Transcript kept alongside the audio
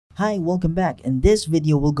Hi, welcome back. In this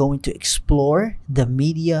video, we're going to explore the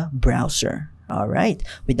media browser. Alright,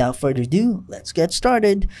 without further ado, let's get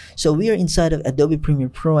started. So we are inside of Adobe Premiere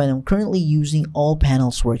Pro and I'm currently using all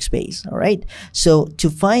panels workspace. Alright, so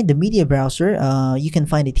to find the media browser, you can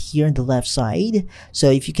find it here on the left side.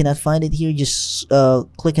 So if you cannot find it here, just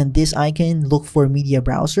click on this icon, look for media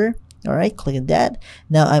browser. Alright, click on that.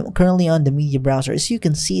 Now I'm currently on the media browser. As you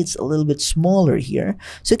can see, it's a little bit smaller here.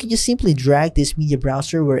 So you can just simply drag this media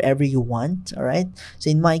browser wherever you want. Alright, so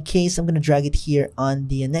in my case, I'm going to drag it here on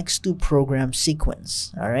the next to program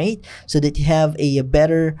sequence. Alright, so that you have a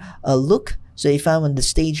better look. So if I'm on the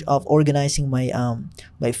stage of organizing my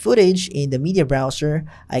my footage in the media browser,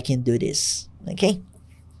 I can do this. Okay.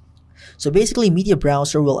 So basically, media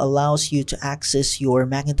browser will allows you to access your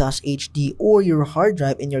Macintosh HD or your hard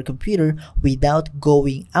drive in your computer without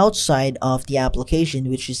going outside of the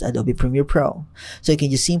application, which is Adobe Premiere Pro. So you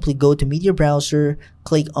can just simply go to media browser,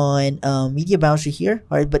 click on media browser here.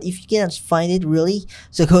 All right, but if you cannot find it really,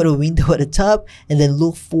 so go to window at the top and then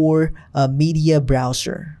look for media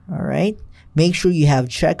browser. All right, make sure you have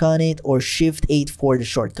check on it or Shift 8 for the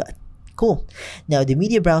shortcut. Cool. Now the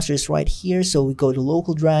media browser is right here, so we go to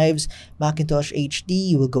local drives, Macintosh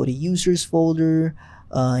HD, we'll go to users folder,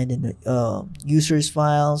 and then users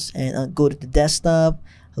files, and go to the desktop,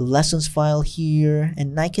 lessons file here,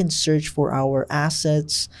 and I can search for our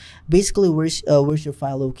assets. Basically, where's your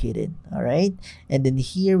file located? All right, and then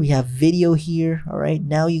here we have video here. All right,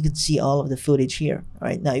 now you can see all of the footage here. All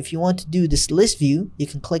right, now if you want to do this list view, you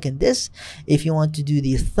can click on this. If you want to do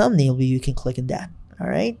the thumbnail view, you can click on that. All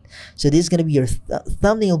right, so this is going to be your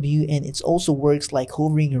thumbnail view, and it also works like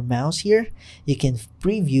hovering your mouse here. You can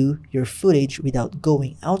preview your footage without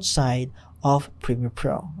going outside of Premiere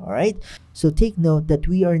Pro. All right, so take note that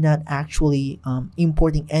we are not actually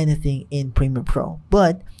importing anything in Premiere Pro,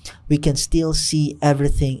 but we can still see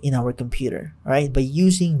everything in our computer, all right, by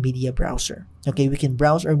using media browser. Okay, we can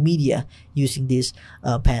browse our media using this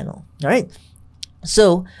panel. All right.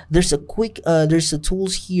 So there's a quick there's a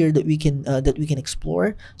tools here that we can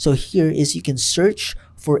explore. So here is you can search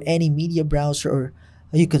for any media browser, or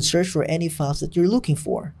you can search for any files that you're looking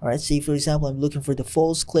for. All right, say for example, I'm looking for the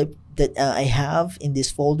false clip that I have in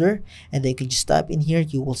this folder, and then you can just type in here,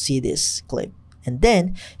 you will see this clip, and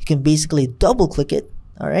then you can basically double click it.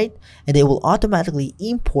 All right, and it will automatically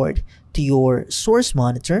import to your source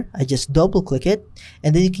monitor. I just double click it,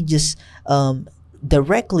 and then you can just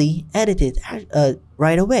directly edit it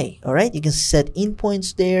right away. All right, you can set in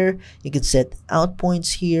points there, you can set out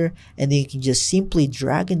points here, and then you can just simply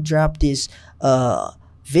drag and drop this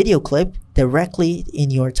video clip directly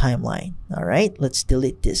in your timeline. All right, let's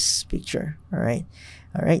delete this picture. All right,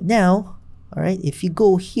 now, all right, if you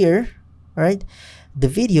go here, all right, the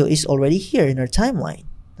video is already here in our timeline.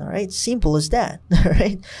 All right, simple as that.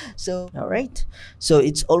 All right, so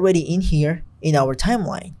it's already in here in our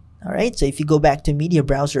timeline. All right, so if you go back to media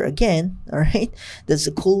browser again, all right, that's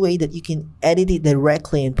a cool way that you can edit it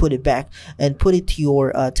directly and put it back and put it to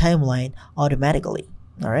your timeline automatically.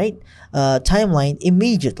 All right, timeline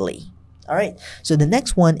immediately. All right, so the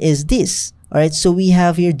next one is this. All right, so we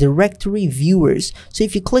have here directory viewers. So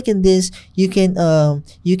if you click on this, you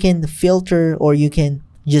can filter, or you can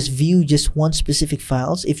just view just one specific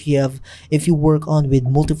files. If you work on with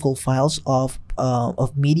multiple files of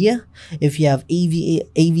media, if you have AVC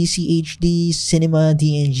HD, Cinema,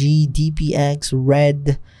 DNG, DPX,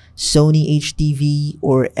 Red, Sony HDV,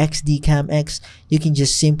 or XDCamX, you can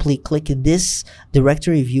just simply click in this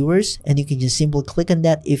directory viewers, and you can just simply click on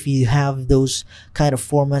that if you have those kind of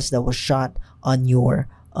formats that was shot on your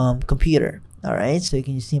computer. All right, so you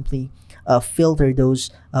can just simply filter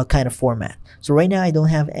those kind of format. So right now I don't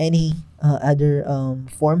have any other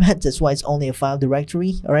formats. That's why it's only a file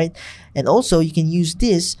directory. All right, and also you can use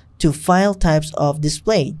this to file types of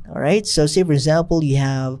display. All right, so say for example you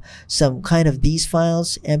have some kind of these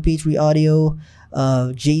files, MP3 audio,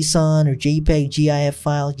 JSON or JPEG, GIF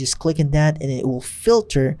file. Just click on that and it will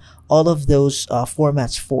filter all of those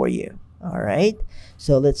formats for you. All right,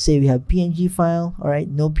 so let's say we have PNG file. All right,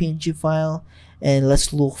 no PNG file, and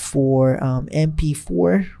let's look for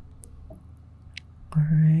MP4. All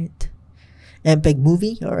right, MPEG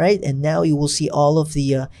movie. All right, and now you will see all of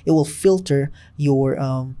the it will filter your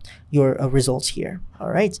results here. All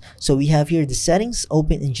right, so we have here the settings,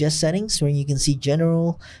 open ingest settings, where you can see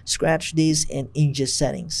general, scratch this, and ingest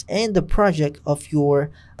settings, and the project of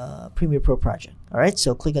your Premiere Pro project. All right,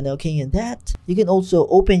 so click on OK and that. You can also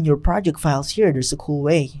open your project files here. There's a cool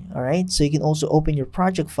way. All right, so you can also open your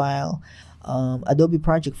project file, Adobe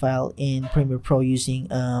project file in Premiere Pro using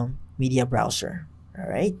media browser. All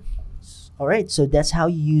right. Alright, so that's how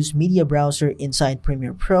you use Media Browser inside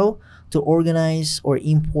Premiere Pro to organize or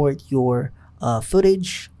import your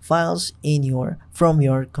footage files from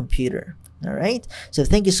your computer. Alright, so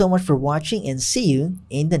thank you so much for watching and see you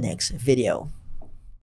in the next video.